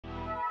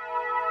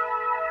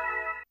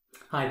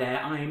Hi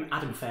there, I'm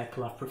Adam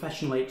Fairclough,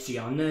 professional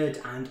HDR nerd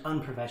and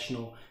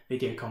unprofessional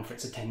video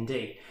conference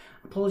attendee.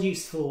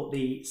 Apologies for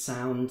the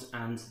sound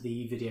and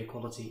the video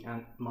quality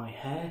and my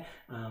hair.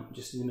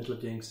 Just in the middle of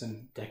doing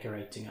some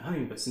decorating at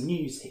home, but some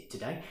news hit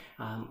today,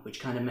 which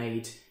kind of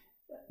made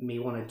me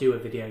want to do a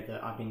video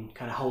that I've been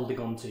kind of holding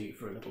on to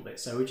for a little bit.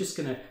 So we're just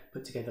going to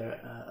put together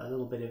a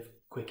little bit of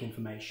quick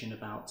information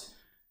about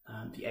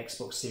the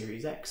Xbox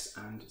Series X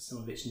and some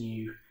of its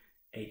new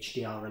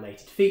HDR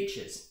related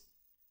features.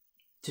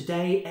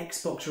 Today,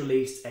 Xbox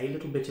released a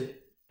little bit of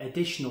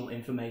additional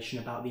information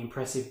about the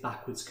impressive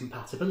backwards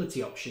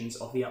compatibility options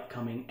of the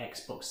upcoming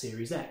Xbox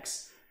Series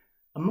X.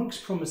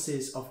 Amongst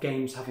promises of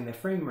games having their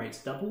frame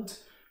rates doubled,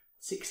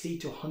 60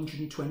 to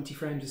 120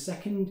 frames a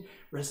second,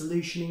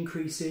 resolution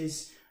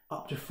increases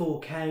up to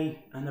 4K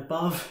and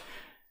above,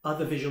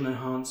 other visual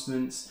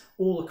enhancements,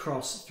 all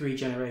across 3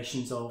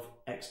 generations of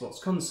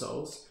Xbox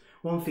consoles,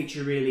 one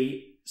feature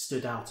really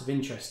stood out of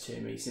interest to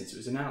me since it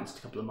was announced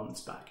a couple of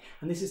months back,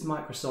 and this is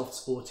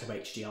Microsoft's Auto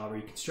HDR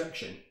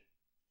reconstruction.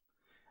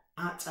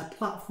 At a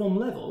platform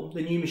level,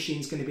 the new machine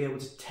is going to be able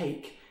to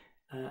take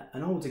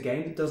an older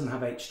game that doesn't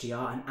have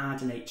HDR and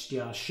add an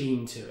HDR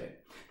sheen to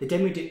it. They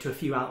demoed it to a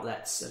few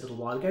outlets a little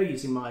while ago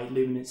using my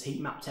luminance heat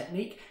map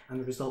technique, and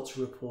the results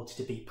were reported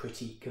to be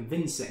pretty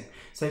convincing.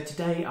 So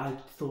today I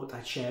thought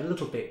I'd share a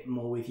little bit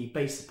more with you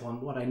based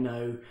upon what I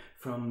know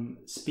from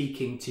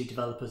speaking to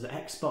developers at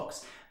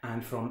Xbox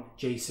and from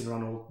Jason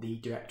Ronald, the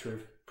Director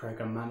of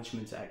Program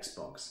Management at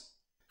Xbox.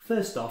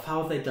 First off,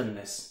 how have they done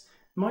this?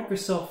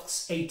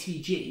 Microsoft's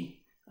ATG,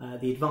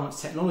 the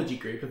Advanced Technology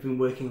Group, have been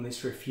working on this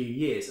for a few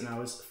years, and I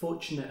was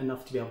fortunate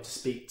enough to be able to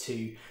speak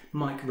to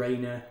Mike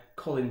Rayner,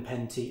 Colin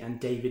Penty and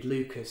David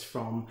Lucas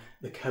from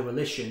the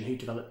Coalition who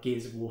developed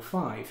Gears of War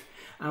 5.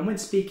 And when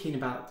speaking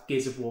about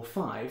Gears of War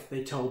 5,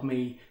 they told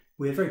me,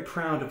 "We're very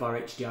proud of our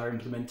HDR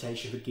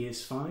implementation for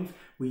Gears 5.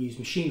 We use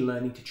machine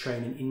learning to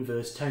train an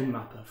inverse tone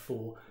mapper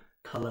for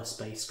colour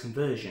space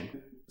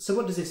conversion." So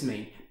what does this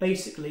mean?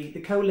 Basically, the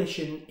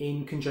Coalition,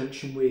 in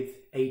conjunction with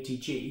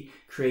ATG,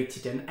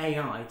 created an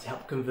AI to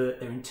help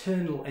convert their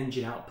internal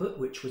engine output,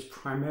 which was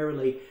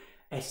primarily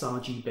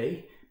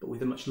sRGB, but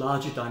with a much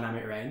larger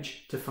dynamic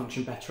range, to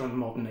function better on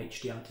modern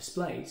HDR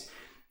displays.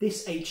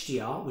 This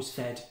HDR was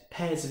fed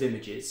pairs of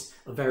images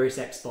of various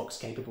Xbox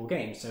capable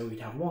games. So we'd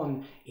have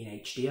one in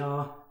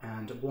HDR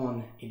and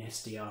one in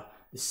SDR.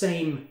 The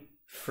same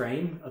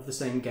frame of the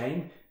same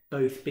game,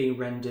 both being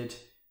rendered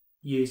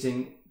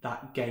using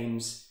that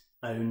game's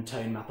own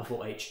tone mapper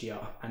for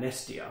HDR and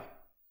SDR.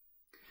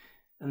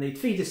 And they'd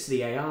feed this to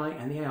the AI,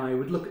 and the AI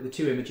would look at the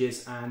two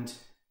images and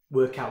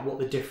work out what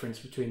the difference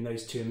between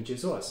those two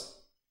images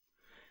was.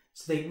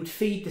 So they would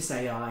feed this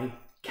AI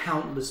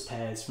countless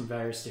pairs from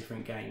various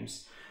different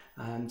games,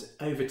 and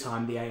over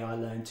time the AI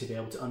learned to be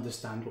able to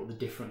understand what the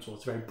difference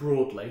was very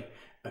broadly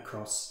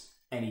across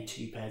any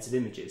two pairs of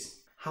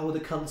images. How are the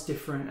colours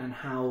different, and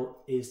how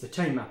is the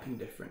tone mapping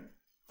different?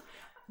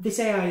 This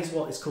AI is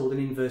what is called an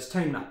inverse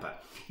tone mapper.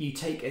 You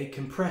take a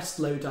compressed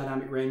low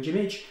dynamic range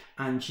image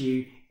and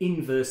you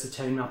inverse the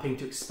tone mapping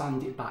to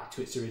expand it back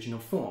to its original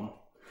form.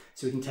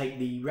 So we can take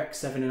the Rec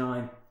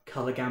 709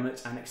 colour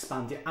gamut and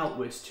expand it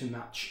outwards to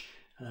match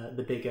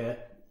the bigger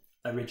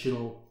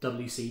original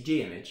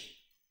WCG image.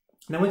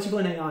 Now, once you've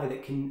got an AI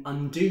that can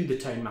undo the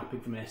tone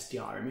mapping from an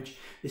SDR image,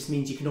 this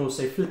means you can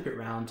also flip it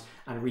around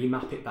and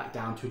remap it back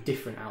down to a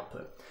different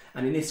output.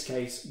 And in this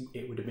case,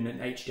 it would have been an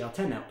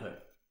HDR10 output.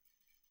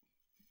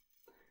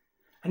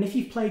 And if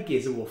you've played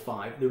Gears of War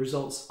 5, the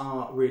results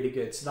are really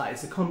good. So that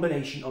is the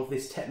combination of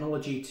this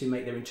technology to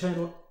make their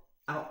internal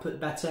output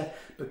better,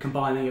 but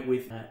combining it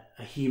with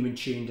a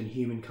human-tuned and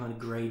human kind of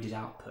graded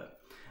output.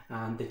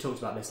 And they talked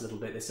about this a little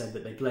bit. They said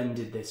that they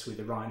blended this with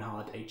the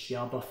Reinhardt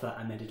HDR buffer,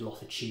 and they did a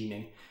lot of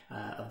tuning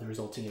of the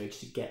resulting image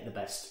to get the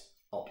best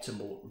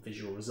optimal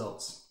visual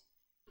results.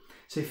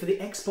 So for the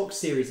Xbox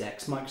Series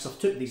X, Microsoft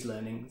took these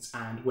learnings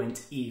and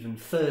went even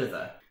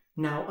further.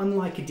 Now,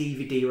 unlike a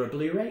DVD or a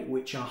Blu-ray,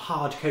 which are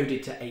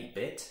hard-coded to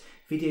 8-bit,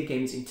 video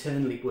games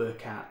internally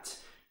work at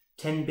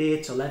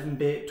 10-bit,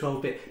 11-bit,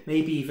 12-bit,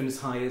 maybe even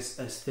as high as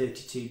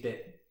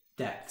 32-bit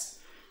depths.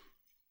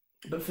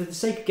 But for the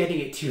sake of getting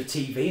it to your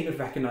TV in a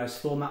recognised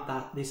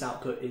format, this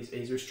output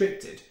is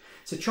restricted.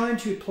 So trying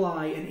to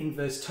apply an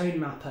inverse tone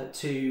mapper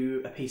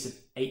to a piece of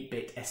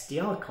 8-bit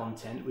SDR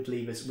content would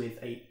leave us with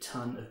a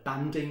ton of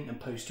banding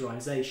and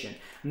posterization.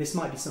 And this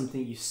might be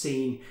something you've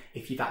seen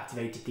if you've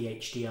activated the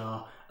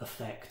HDR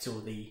effect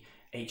or the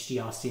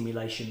HDR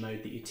simulation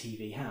mode that your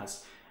TV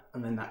has.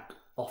 And then that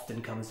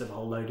often comes with a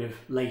whole load of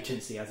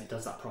latency as it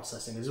does that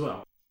processing as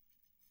well.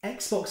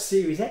 Xbox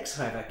Series X,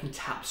 however, can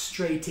tap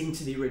straight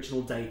into the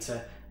original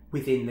data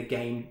within the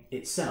game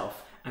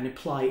itself and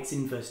apply its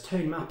inverse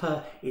tone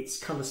mapper, its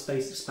colour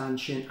space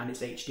expansion and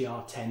its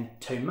HDR10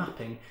 tone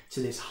mapping to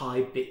this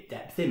high bit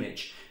depth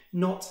image.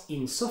 Not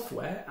in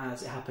software,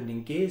 as it happened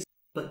in Gears,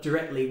 but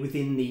directly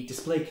within the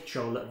display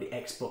controller of the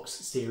Xbox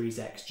Series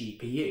X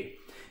GPU,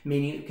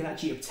 meaning it can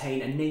actually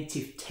obtain a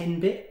native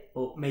 10-bit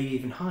or maybe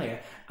even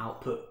higher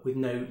output with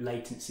no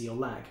latency or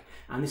lag.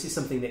 And this is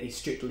something that is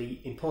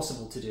strictly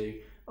impossible to do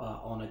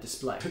on a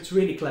display. It's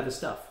really clever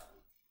stuff.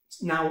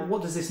 Now,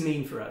 what does this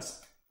mean for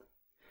us?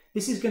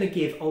 This is going to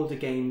give older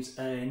games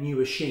a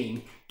newer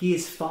sheen.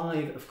 Gears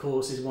 5, of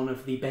course, is one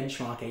of the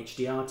benchmark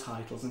HDR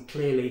titles, and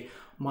clearly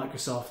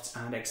Microsoft's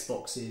and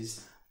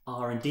Xbox's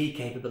R&D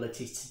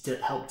capabilities to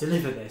help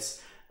deliver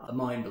this are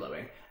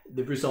mind-blowing.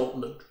 The result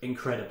looked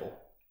incredible.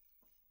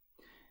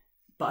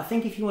 But I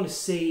think if you want to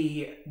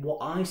see what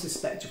I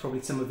suspect are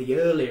probably some of the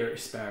earlier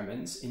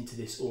experiments into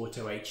this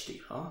auto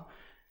HDR,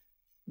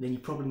 then you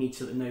probably need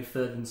to look no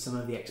further than some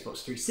of the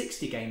Xbox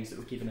 360 games that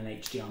were given an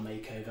HDR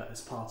makeover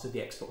as part of the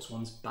Xbox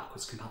One's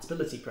backwards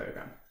compatibility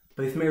program.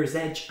 Both Mirror's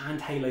Edge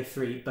and Halo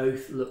 3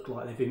 both look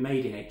like they've been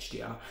made in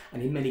HDR,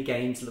 and in many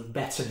games look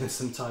better than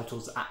some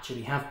titles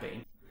actually have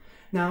been.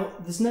 Now,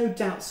 there's no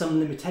doubt some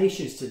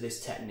limitations to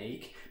this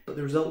technique, but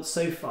the results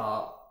so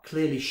far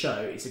clearly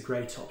show it's a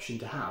great option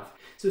to have.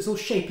 So it's all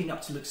shaping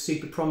up to look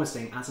super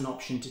promising as an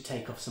option to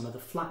take off some of the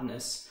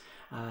flatness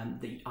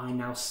that I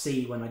now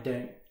see when I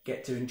don't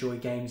get to enjoy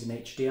games in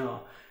HDR.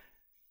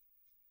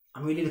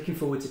 I'm really looking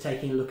forward to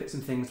taking a look at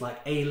some things like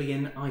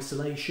Alien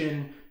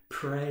Isolation,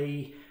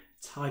 Prey,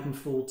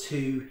 Titanfall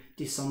 2,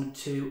 Dishonored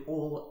 2,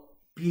 all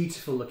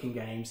beautiful looking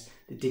games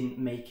that didn't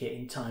make it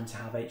in time to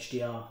have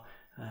HDR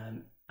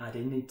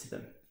added into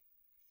them.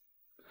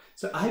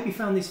 So I hope you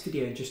found this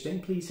video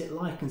interesting. Please hit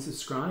like and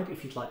subscribe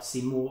if you'd like to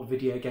see more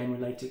video game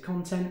related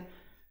content.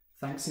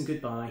 Thanks and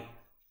goodbye.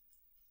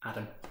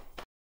 Adam.